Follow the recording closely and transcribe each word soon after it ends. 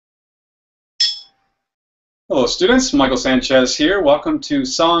Hello students, Michael Sanchez here. Welcome to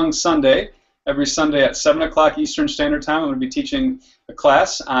Song Sunday. Every Sunday at 7 o'clock Eastern Standard Time I'm going to be teaching a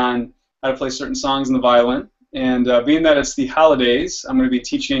class on how to play certain songs in the violin. And being that it's the holidays, I'm going to be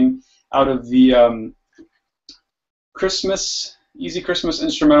teaching out of the Easy Christmas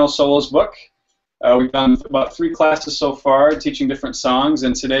Instrumental Solos book. We've done about 3 classes so far teaching different songs,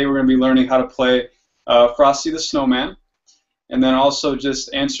 and today we're going to be learning how to play Frosty the Snowman. And then also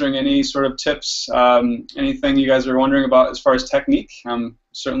just answering any sort of tips, anything you guys are wondering about as far as technique. I'm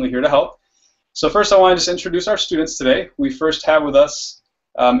certainly here to help. So first I want to just introduce our students today. We first have with us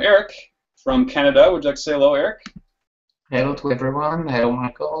Eric from Canada. Would you like to say hello, Eric? Hello to everyone. Hello,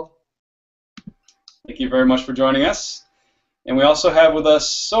 Michael. Thank you very much for joining us. And we also have with us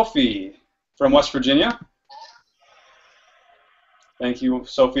Sophie from West Virginia. Thank you,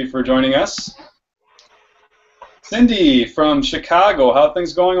 Sophie, for joining us. Cindy from Chicago, how are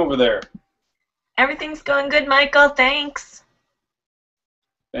things going over there? Everything's going good, Michael. Thanks.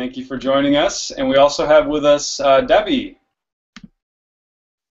 Thank you for joining us. And we also have with us Debbie.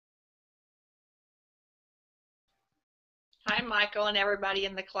 Hi, Michael, and everybody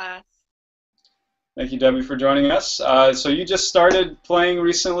in the class. Thank you, Debbie, for joining us. So you just started playing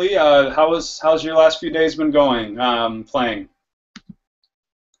recently. How's your last few days been going playing?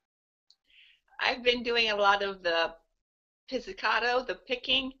 I've been doing a lot of the pizzicato, the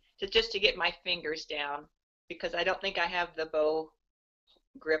picking, just to get my fingers down, because I don't think I have the bow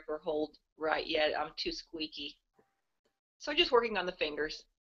grip or hold right yet. I'm too squeaky. So just working on the fingers.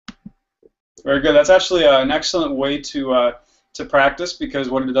 Very good. That's actually an excellent way to practice, because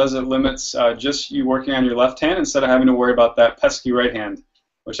what it does, it limits just you working on your left hand instead of having to worry about that pesky right hand,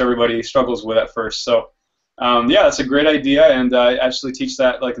 which everybody struggles with at first. So yeah, that's a great idea, and I actually teach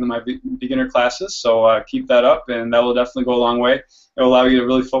that like in my beginner classes, so keep that up, and that will definitely go a long way. It will allow you to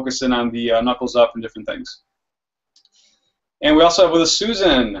really focus in on the knuckles up and different things. And we also have with us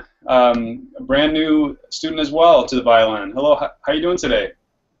Susan, a brand new student as well to the violin. Hello, how are you doing today?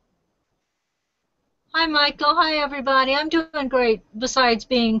 Hi, Michael. Hi, everybody. I'm doing great, besides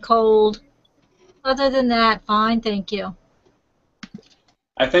being cold. Other than that, fine, thank you.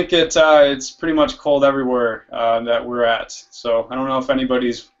 I think it's pretty much cold everywhere that we're at. So I don't know if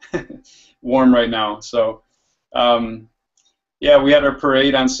anybody's warm right now. So yeah, we had our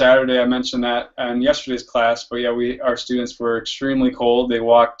parade on Saturday. I mentioned that in yesterday's class. But yeah, our students were extremely cold. They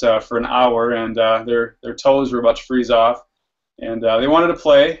walked for an hour, and their toes were about to freeze off. And they wanted to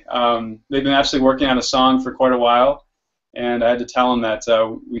play. They've been actually working on a song for quite a while, and I had to tell them that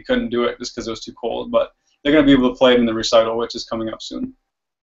we couldn't do it just because it was too cold. But they're going to be able to play it in the recital, which is coming up soon.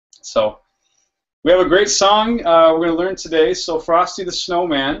 So we have a great song we're going to learn today. So Frosty the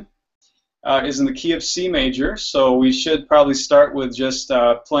Snowman is in the key of C major, so we should probably start with just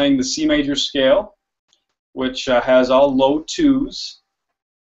playing the C major scale, which has all low twos.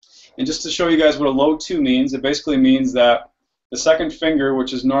 And just to show you guys what a low two means, it basically means that the second finger,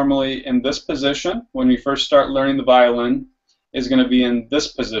 which is normally in this position when we first start learning the violin, is going to be in this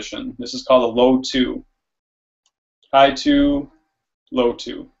position. This is called a low two. High two, low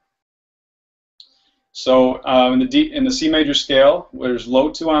two. So in the C major scale, there's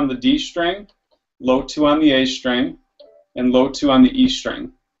low 2 on the D string, low 2 on the A string, and low 2 on the E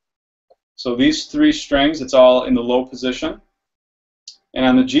string. So these 3 strings, it's all in the low position. And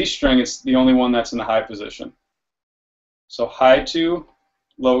on the G string, it's the only one that's in the high position. So high 2,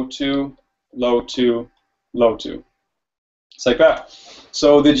 low 2, low 2, low 2. It's like that.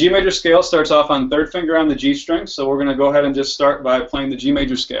 So the G major scale starts off on 3rd finger on the G string, so we're going to go ahead and just start by playing the G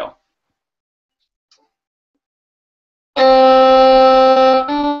major scale.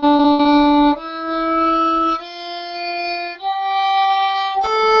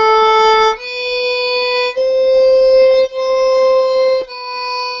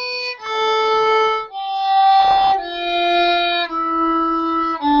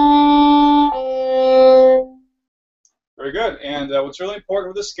 Very good. And what's really important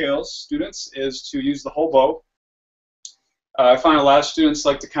with the scales, students, is to use the whole bow. I find a lot of students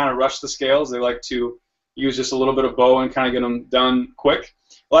like to kind of rush the scales. They like to use just a little bit of bow and kind of get them done quick.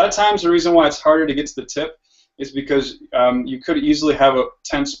 A lot of times the reason why it's harder to get to the tip is because you could easily have a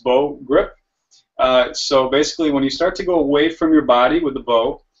tense bow grip. So basically when you start to go away from your body with the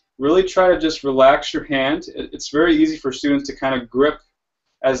bow, really try to just relax your hand. It's very easy for students to kind of grip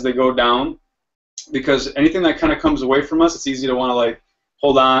as they go down, because anything that kind of comes away from us, it's easy to want to like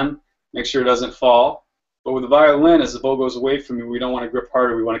hold on, make sure it doesn't fall. But with the violin, as the bow goes away from you, we don't want to grip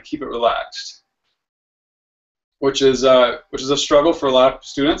harder. We want to keep it relaxed, which is a struggle for a lot of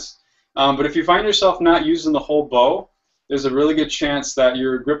students. But if you find yourself not using the whole bow, there's a really good chance that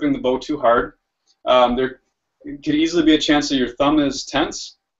you're gripping the bow too hard. it could easily be a chance that your thumb is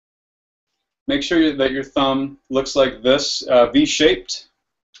tense. Make sure that your thumb looks like this, V-shaped.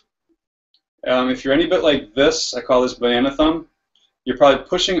 If you're any bit like this, I call this banana thumb, you're probably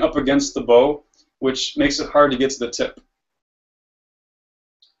pushing up against the bow, which makes it hard to get to the tip.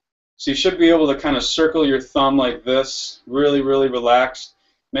 So you should be able to kind of circle your thumb like this, really, really relaxed.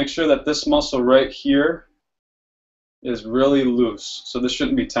 Make sure that this muscle right here is really loose, so this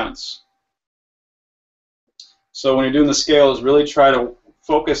shouldn't be tense. So when you're doing the scales, really try to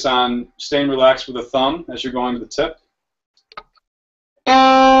focus on staying relaxed with the thumb as you're going to the tip.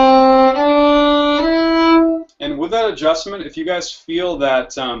 And with that adjustment, if you guys feel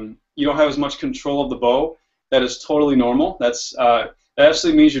that you don't have as much control of the bow, that is totally normal. That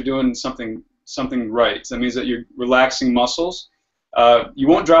actually means you're doing something right. That means that you're relaxing muscles. You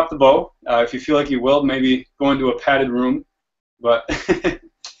won't drop the bow. If you feel like you will, maybe go into a padded room, but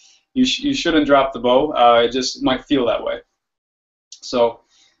you shouldn't drop the bow. It just might feel that way. So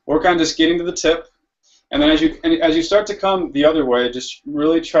work on just getting to the tip, and then as you start to come the other way, just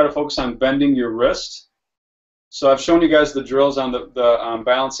really try to focus on bending your wrist. So I've shown you guys the drills on the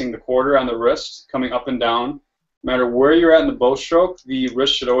balancing the quarter on the wrist, coming up and down. No matter where you're at in the bow stroke, the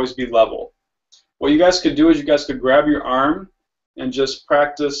wrist should always be level. What you guys could do is you guys could grab your arm and just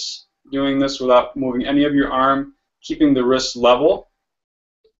practice doing this without moving any of your arm, keeping the wrist level.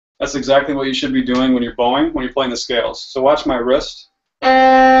 That's exactly what you should be doing when you're bowing, when you're playing the scales. So watch my wrist. And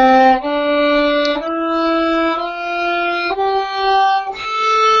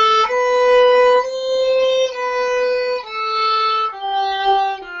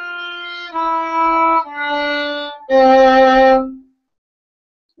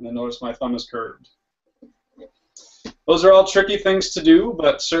then notice my thumb is curved. Those are all tricky things to do,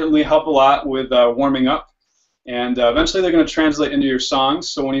 but certainly help a lot with warming up. And eventually they're going to translate into your songs.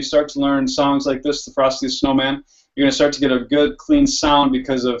 So when you start to learn songs like this, the Frosty the Snowman, you're going to start to get a good, clean sound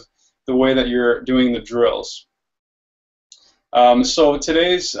because of the way that you're doing the drills. So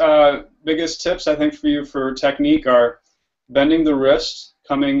today's biggest tips, I think, for you for technique are bending the wrist,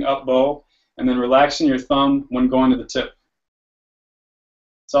 coming up bow, and then relaxing your thumb when going to the tip.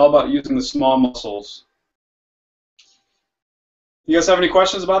 It's all about using the small muscles. You guys have any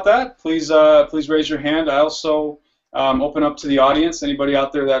questions about that? Please raise your hand. I also open up to the audience. Anybody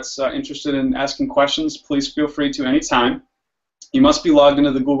out there that's interested in asking questions, please feel free to anytime. You must be logged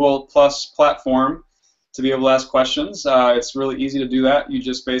into the Google Plus platform to be able to ask questions. It's really easy to do that. You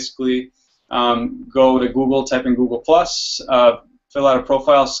just basically go to Google, type in Google Plus, fill out a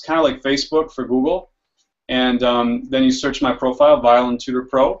profile. It's kind of like Facebook for Google. And then you search my profile, Violin Tutor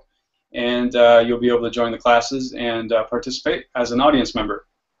Pro, and you'll be able to join the classes and participate as an audience member.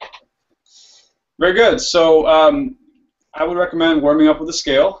 Very good. So I would recommend warming up with a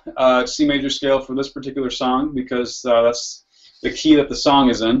scale, C major scale for this particular song, because that's the key that the song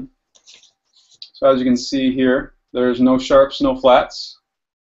is in. So as you can see here, there's no sharps, no flats,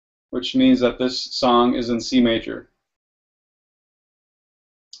 which means that this song is in C major.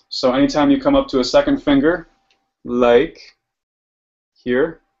 So anytime you come up to a second finger, like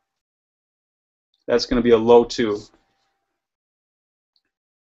here, that's going to be a low 2.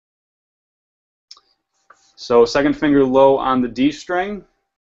 So second finger low on the D string,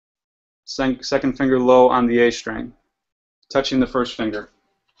 second finger low on the A string, touching the first finger.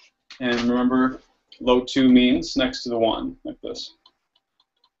 And remember, low 2 means next to the 1, like this.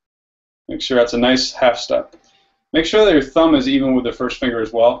 Make sure that's a nice half step. Make sure that your thumb is even with the first finger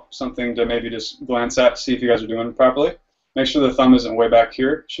as well, something to maybe just glance at, see if you guys are doing it properly. Make sure the thumb isn't way back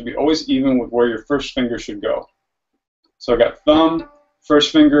here. It should be always even with where your first finger should go. So I got thumb,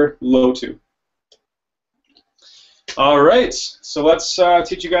 first finger, low 2. All right, so let's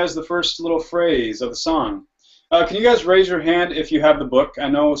teach you guys the first little phrase of the song. Can you guys raise your hand if you have the book? I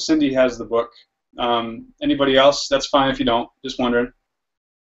know Cindy has the book. Anybody else? That's fine if you don't. Just wondering.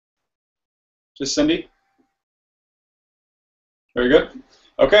 Just Cindy? Very good.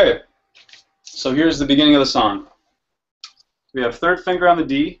 Okay, so here's the beginning of the song. We have third finger on the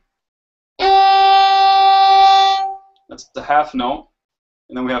D. That's the half note.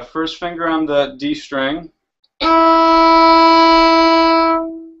 And then we have first finger on the D string.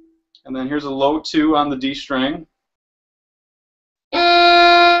 And then here's a low 2 on the D string.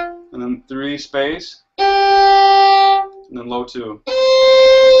 And then 3 space. And then low 2.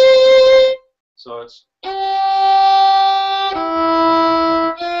 So it's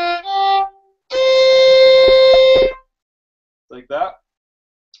like that.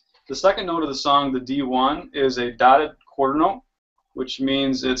 The second note of the song, the D1, is a dotted quarter note, which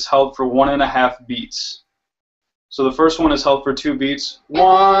means it's held for 1.5 beats. So the first one is held for 2 beats.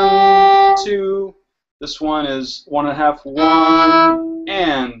 1, 2, This one is 1.5, 1,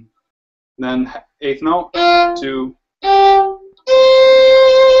 and then eighth note, 2.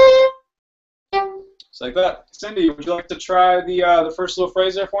 Just like that. Cindy, would you like to try the first little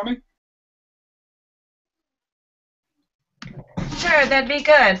phrase there for me? Sure, that'd be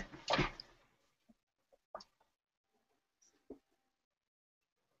good.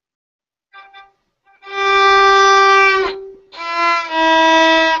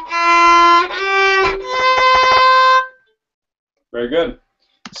 Very good.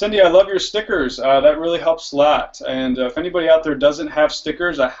 Cindy, I love your stickers. That really helps a lot. And if anybody out there doesn't have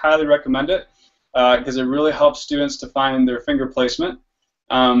stickers, I highly recommend it because it really helps students to find their finger placement.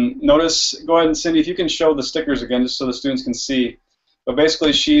 Notice, go ahead and Cindy, if you can show the stickers again just so the students can see. But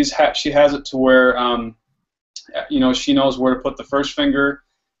basically, she has it to where she knows where to put the first finger,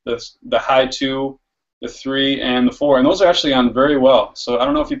 the high 2, the 3, and the 4. And those are actually on very well. So I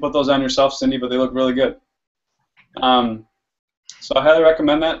don't know if you put those on yourself, Cindy, but they look really good. So I highly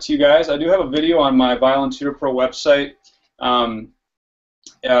recommend that to you guys. I do have a video on my Violin Tutor Pro website.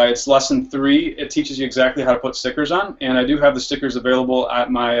 It's lesson 3. It teaches you exactly how to put stickers on, and I do have the stickers available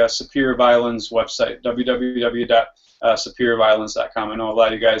at my Superior Violins website, www.superiorviolins.com. I know a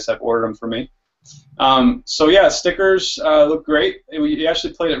lot of you guys have ordered them for me. So yeah, stickers look great. You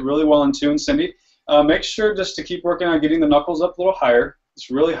actually played it really well in tune, Cindy. Make sure just to keep working on getting the knuckles up a little higher. This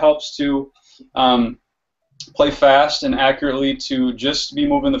really helps to play fast and accurately, to just be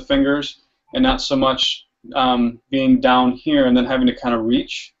moving the fingers and not so much being down here and then having to kind of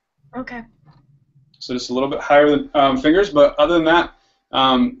reach. Okay. So just a little bit higher fingers, but other than that,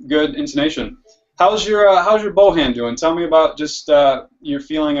 good intonation. How's your bow hand doing? Tell me about just your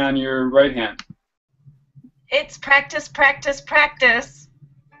feeling on your right hand. It's practice, practice, practice.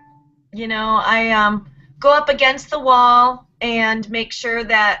 You know, I go up against the wall and make sure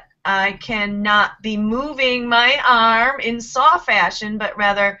that I cannot be moving my arm in saw fashion, but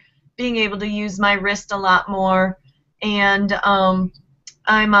rather being able to use my wrist a lot more. And I'm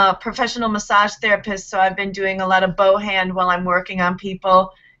a professional massage therapist, so I've been doing a lot of bow hand while I'm working on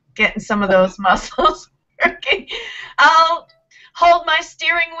people, getting some of those muscles working. I'll hold my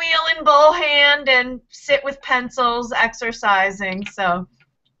steering wheel in bow hand and sit with pencils exercising. So,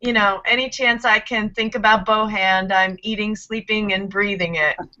 you know, any chance I can think about bow hand, I'm eating, sleeping, and breathing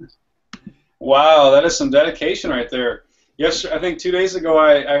it. Wow, that is some dedication right there. Yes, I think 2 days ago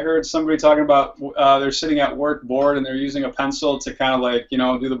I heard somebody talking about they're sitting at work bored and they're using a pencil to kind of like, you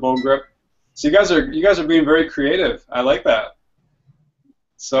know, do the bow grip. So you guys are being very creative. I like that.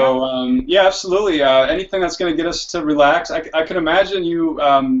 So yeah, absolutely. Anything that's going to get us to relax. I can imagine you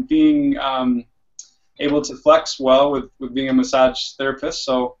being able to flex well with being a massage therapist.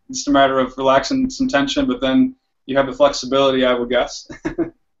 So it's a matter of relaxing some tension, but then you have the flexibility, I would guess.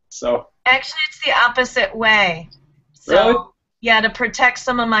 So. Actually, it's the opposite way. So, really? yeah, to protect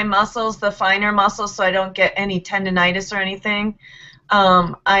some of my muscles, the finer muscles, so I don't get any tendinitis or anything,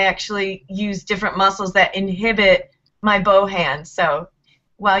 I actually use different muscles that inhibit my bow hand. So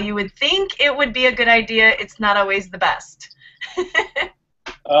while you would think it would be a good idea, it's not always the best.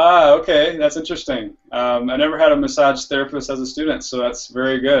 Ah, okay, that's interesting. I never had a massage therapist as a student, so that's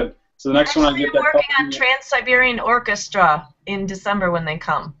very good. So the next one I get that. I'm working on Trans-Siberian Orchestra in December when they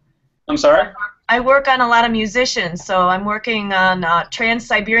come. I'm sorry? I work on a lot of musicians, so I'm working on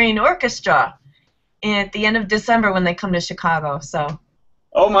Trans-Siberian Orchestra at the end of December when they come to Chicago. So.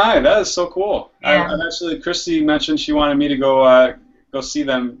 Oh my, that is so cool. Yeah. I'm actually, Christy mentioned she wanted me to go see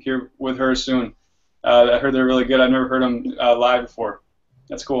them here with her soon. I heard they're really good. I've never heard them live before.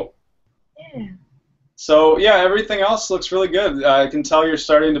 That's cool. Yeah. So yeah, everything else looks really good. I can tell you're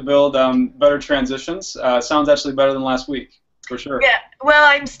starting to build better transitions. Sounds actually better than last week, for sure. Yeah, well,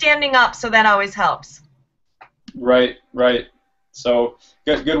 I'm standing up, so that always helps. Right, right. So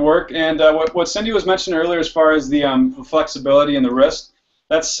good work. And what Cindy was mentioning earlier as far as the flexibility in the wrist,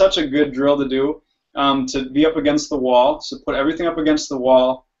 that's such a good drill to do, to be up against the wall. So put everything up against the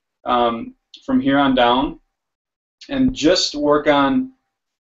wall from here on down, and just work on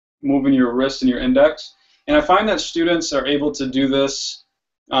moving your wrist and your index. And I find that students are able to do this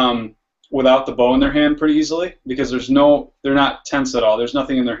without the bow in their hand pretty easily, because they're not tense at all. There's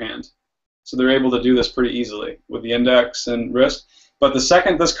nothing in their hand. So they're able to do this pretty easily with the index and wrist. But the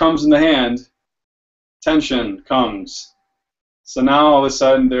second this comes in the hand, tension comes. So now all of a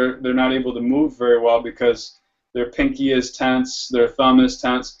sudden they're not able to move very well because their pinky is tense, their thumb is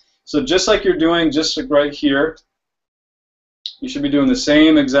tense. So just like you're doing just like right here, you should be doing the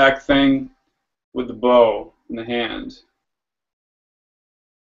same exact thing with the bow in the hand.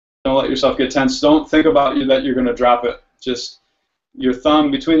 Don't let yourself get tense. Don't think about that you're going to drop it. Just your thumb,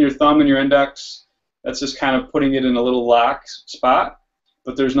 between your thumb and your index, That's just kind of putting it in a little lock spot,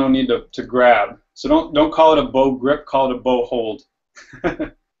 but there's no need to grab. So don't call it a bow grip, call it a bow hold.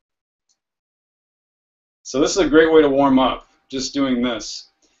 So this is a great way to warm up, just doing this.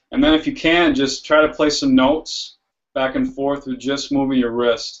 And then if you can, just try to play some notes back and forth with just moving your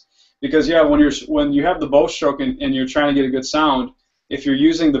wrist. Because yeah, when you have the bow stroke and you're trying to get a good sound, if you're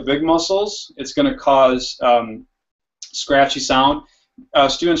using the big muscles, it's going to cause scratchy sound.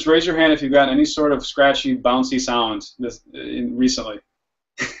 Students, raise your hand if you've got any sort of scratchy, bouncy sound recently.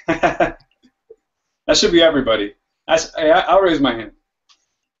 That should be everybody. I'll raise my hand.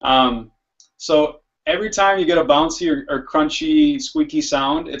 So every time you get a bouncy or crunchy, squeaky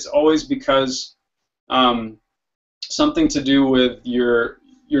sound, it's always because something to do with you're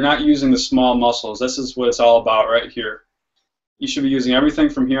not using the small muscles. This is what it's all about right here. You should be using everything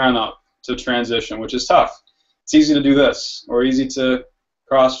from here on up to transition, which is tough. It's easy to do this, or easy to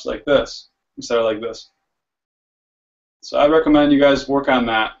cross like this instead of like this. So I recommend you guys work on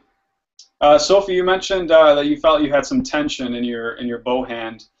that. Sophie, you mentioned that you felt you had some tension in your bow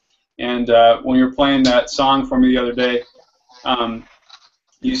hand, and when you were playing that song for me the other day,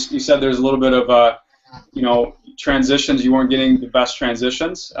 you said there's a little bit of transitions. You weren't getting the best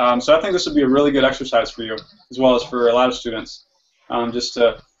transitions. So I think this would be a really good exercise for you, as well as for a lot of students, just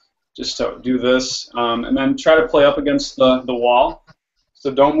to do this, and then try to play up against the wall. So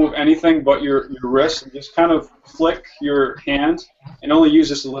don't move anything but your wrist, and just kind of flick your hand, and only use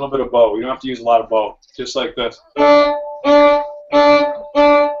just a little bit of bow. You don't have to use a lot of bow, just like this.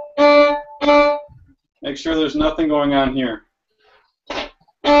 Make sure there's nothing going on here.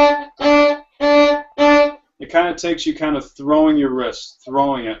 It kind of takes you kind of throwing your wrist,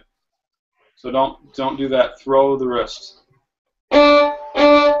 throwing it. So don't do that. Throw the wrist.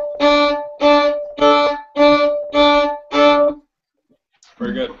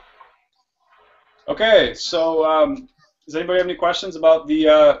 Very good. Okay, so does anybody have any questions about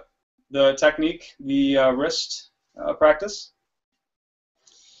the technique, the wrist practice?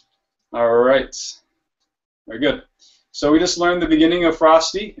 All right. Very good. So we just learned the beginning of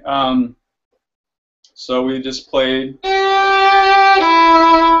Frosty. So we just played.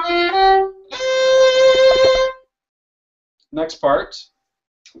 Next part,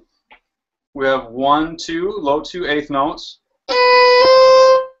 we have 1, 2, low 2, eighth notes.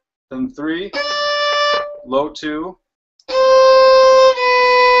 Then 3, low 2,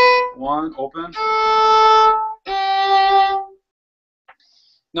 1, open.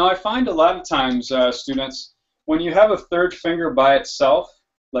 Now I find a lot of times, students, when you have a third finger by itself,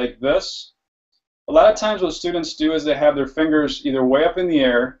 like this, a lot of times what students do is they have their fingers either way up in the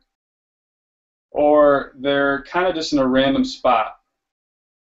air or they're kind of just in a random spot.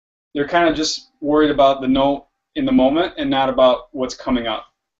 They're kind of just worried about the note in the moment and not about what's coming up.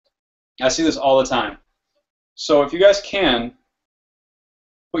 I see this all the time. So if you guys can,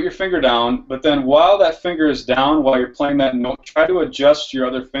 put your finger down, but then while that finger is down, while you're playing that note, try to adjust your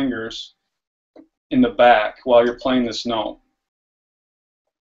other fingers in the back while you're playing this note.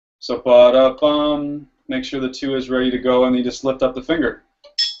 So ba-da-bum, make sure the 2 is ready to go, and you just lift up the finger.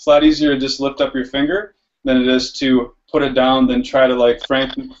 It's a lot easier to just lift up your finger than it is to put it down, then try to like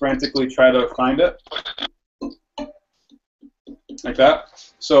frantically try to find it. Like that.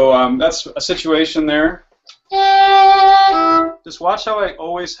 So that's a situation there. Just watch how I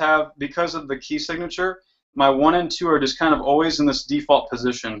always have, because of the key signature, my 1 and 2 are just kind of always in this default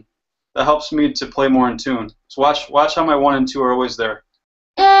position. That helps me to play more in tune. So watch how my 1 and 2 are always there.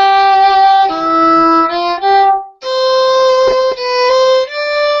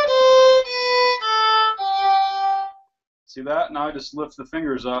 See that? Now I just lift the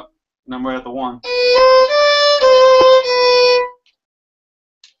fingers up, and I'm right at the 1.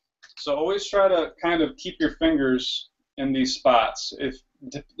 So always try to kind of keep your fingers in these spots.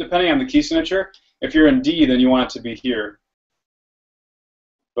 Depending on the key signature, if you're in D, then you want it to be here.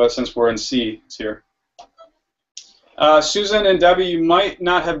 But since we're in C, it's here. Susan and Debbie, you might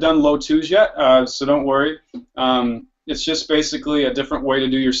not have done low 2s yet, so don't worry. It's just basically a different way to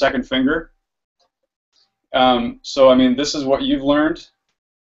do your second finger. So, I mean, this is what you've learned.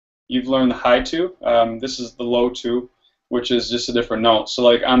 You've learned the high 2. This is the low 2, which is just a different note. So,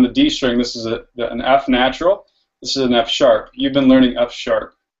 like on the D string, this is an F natural. This is an F sharp. You've been learning F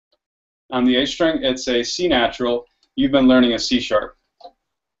sharp. On the A string, it's a C natural. You've been learning a C sharp.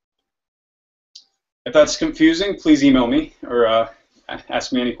 If that's confusing, please email me or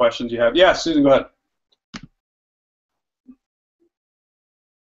ask me any questions you have. Yeah, Susan, go ahead.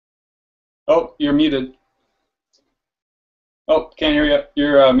 Oh, you're muted. Oh, can't hear you.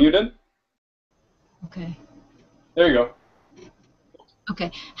 You're muted. Okay. There you go. Okay.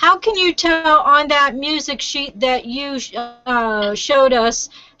 How can you tell on that music sheet that you showed us,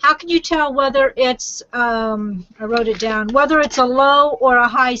 how can you tell whether it's, I wrote it down, whether it's a low or a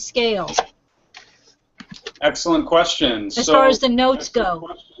high scale Excellent question. as far as the notes go?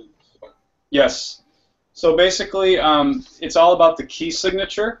 Yes. So basically, it's all about the key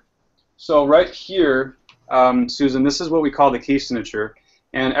signature. So right here, Susan, this is what we call the key signature.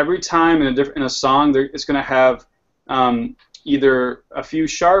 And every time in a song, it's going to have either a few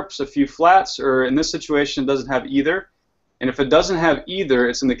sharps, a few flats, or in this situation, it doesn't have either. And if it doesn't have either,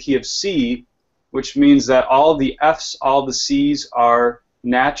 it's in the key of C, which means that all the Fs, all the Cs are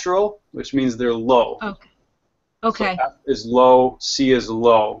natural, which means they're low. Okay. Okay. So F is low, C is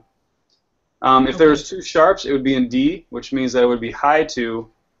low. If there was two sharps, it would be in D, which means that it would be high 2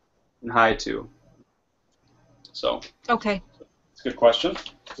 and high 2. So. Okay. It's a good question.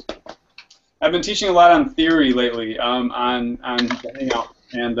 I've been teaching a lot on theory lately, on the Hangout,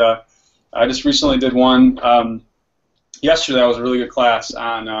 and I just recently did one yesterday. That was a really good class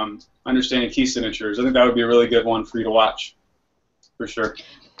on understanding key signatures. I think that would be a really good one for you to watch, for sure.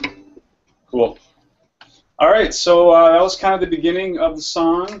 Cool. All right, so that was kind of the beginning of the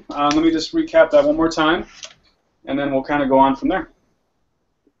song. Let me just recap that one more time, and then we'll kind of go on from there.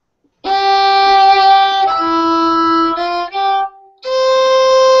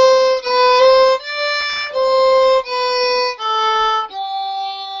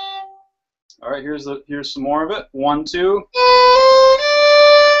 All right, here's some more of it. 1, 2.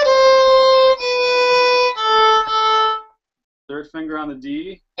 Third finger on the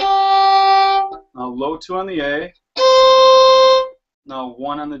D. Now low 2 on the A. Now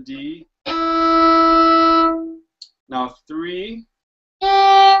 1 on the D. Now 3.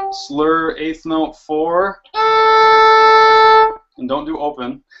 Slur 8th note 4. And don't do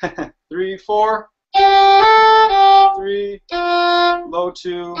open. 3, 4. 3. Low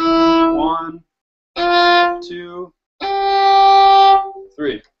 2. 1. 2.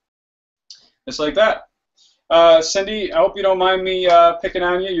 3. Just like that. Cindy, I hope you don't mind me picking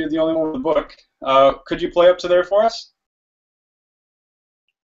on you. You're the only one with the book. Could you play up to there for us?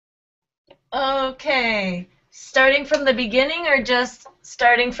 Okay. Starting from the beginning or just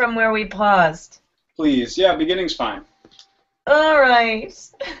starting from where we paused? Please. Yeah, beginning's fine. All right.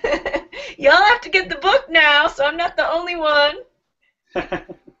 Y'all have to get the book now, so I'm not the only one.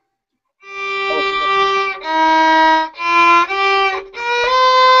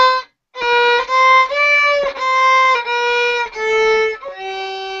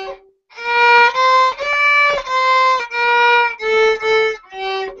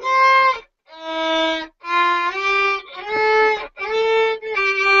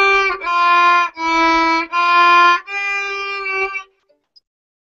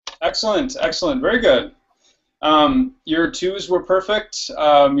 Excellent, excellent, very good. Your 2s were perfect.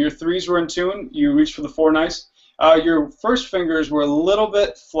 Your 3s were in tune. You reached for the 4 nice. Your first fingers were a little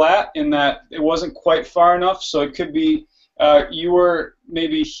bit flat in that it wasn't quite far enough, so it could be you were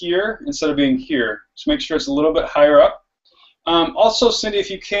maybe here instead of being here. Just make sure it's a little bit higher up. Also, Cindy, if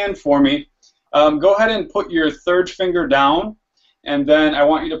you can for me, go ahead and put your 3rd finger down, and then I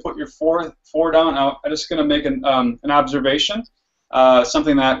want you to put your 4 down. I'm just going to make an observation.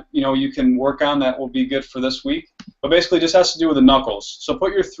 Something that you can work on that will be good for this week. But basically, it just has to do with the knuckles. So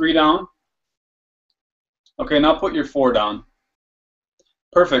put your 3 down. Okay, now put your 4 down.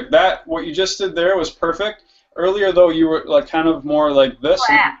 Perfect. What you just did there was perfect. Earlier, though, you were like kind of more like this,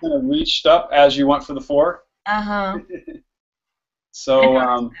 and you kind of reached up as you went for the 4.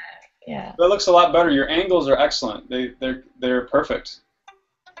 So yeah, that looks a lot better. Your angles are excellent. They're perfect.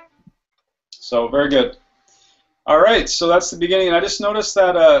 So very good. All right, so that's the beginning. And I just noticed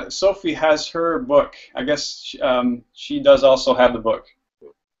that Sophie has her book. I guess she does also have the book.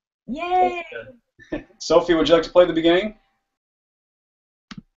 yay! Sophie, would you like to play the beginning?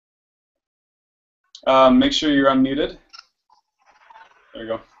 Make sure you're unmuted. There you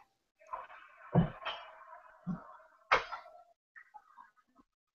go.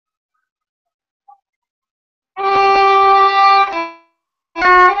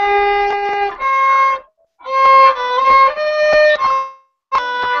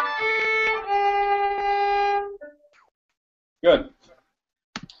 Good.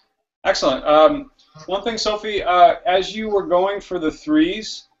 Excellent. One thing, Sophie, as you were going for the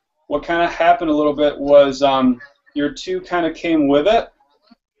 3s, what kind of happened a little bit was your 2 kind of came with it,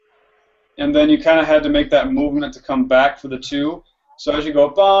 and then you kind of had to make that movement to come back for the 2. So as you go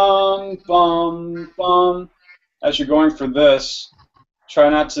bum, bum, bum, as you're going for this, try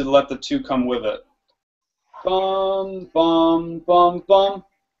not to let the 2 come with it. Bum, bum, bum, bum.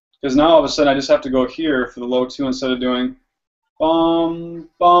 Because now all of a sudden I just have to go here for the low 2 instead of doing bum,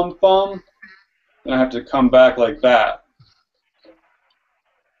 bum, bum. Then I have to come back like that.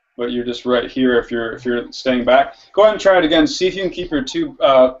 But you're just right here if you're staying back. Go ahead and try it again. See if you can keep your two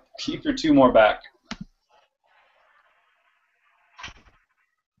more back.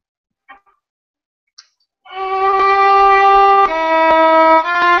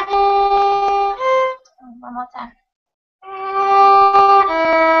 One more time.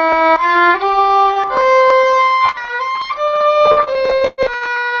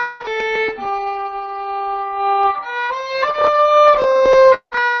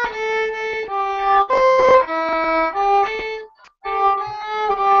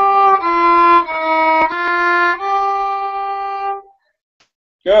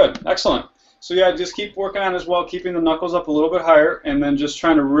 Good, excellent. So yeah, just keep working on it as well, keeping the knuckles up a little bit higher, and then just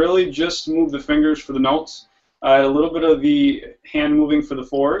trying to really just move the fingers for the notes. A little bit of the hand moving for the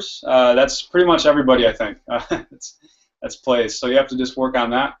fours. That's pretty much everybody, I think. That's plays. So you have to just work on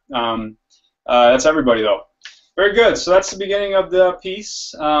that. That's everybody, though. Very good. So that's the beginning of the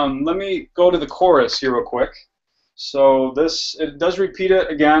piece. Let me go to the chorus here real quick. So it does repeat it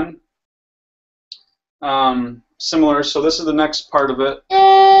again. Similar. So this is the next part of it.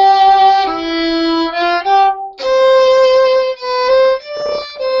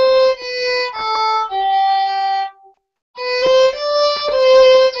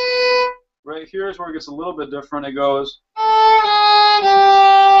 Right here is where it gets a little bit different. It goes.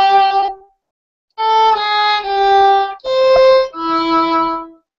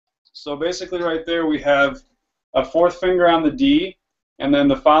 So basically right there we have a fourth finger on the D, and then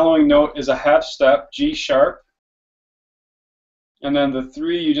the following note is a half step, G sharp, and then the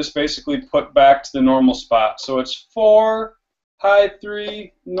 3 you just basically put back to the normal spot. So it's 4, high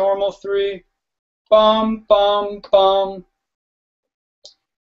 3, normal 3, bum, bum, bum.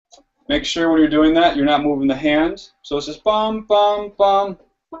 Make sure when you're doing that you're not moving the hand. So it's just bum, bum, bum,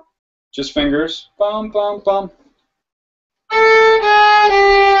 just fingers, bum, bum, bum.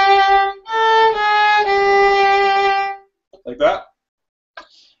 Like that.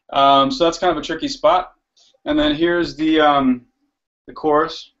 So that's kind of a tricky spot. And then here's the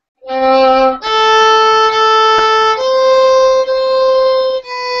chorus.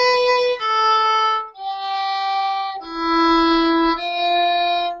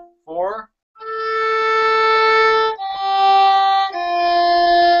 Four.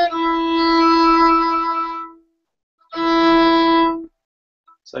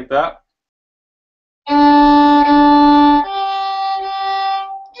 It's like that.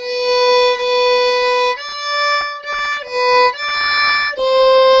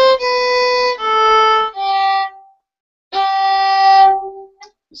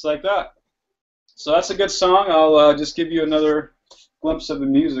 Just like that. So that's a good song. I'll just give you another glimpse of the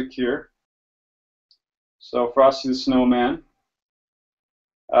music here. So Frosty the Snowman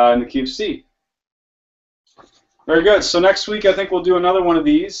in the key of C. Very good. So next week I think we'll do another one of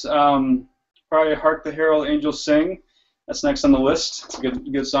these. Probably Hark the Herald Angels Sing. That's next on the list. It's a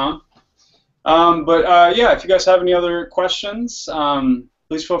good song. Yeah, if you guys have any other questions,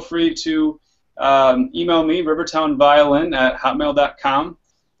 please feel free to email me, rivertownviolin@hotmail.com.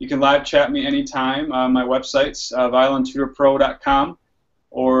 You can live chat me anytime. My website's violintutorpro.com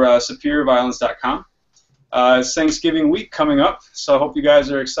or superiorviolins.com. It's Thanksgiving week coming up, so I hope you guys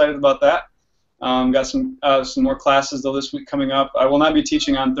are excited about that. Got some more classes though this week coming up. I will not be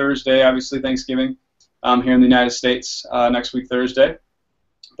teaching on Thursday, obviously Thanksgiving, here in the United States next week Thursday.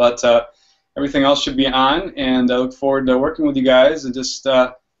 But everything else should be on, and I look forward to working with you guys and just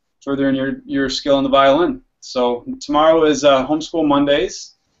furthering your skill in the violin. So tomorrow is Homeschool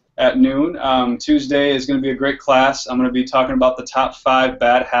Mondays at noon. Tuesday is going to be a great class. I'm going to be talking about the top 5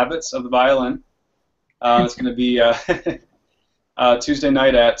 bad habits of the violin. It's going to be Tuesday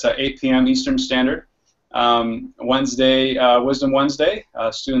night at 8 p.m. Eastern Standard. Wednesday, Wisdom Wednesday.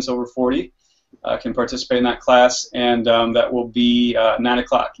 Students over 40 can participate in that class, and that will be 9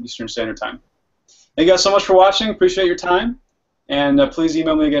 o'clock Eastern Standard Time. Thank you guys so much for watching. Appreciate your time. And please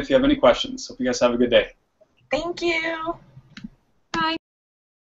email me again if you have any questions. Hope you guys have a good day. Thank you.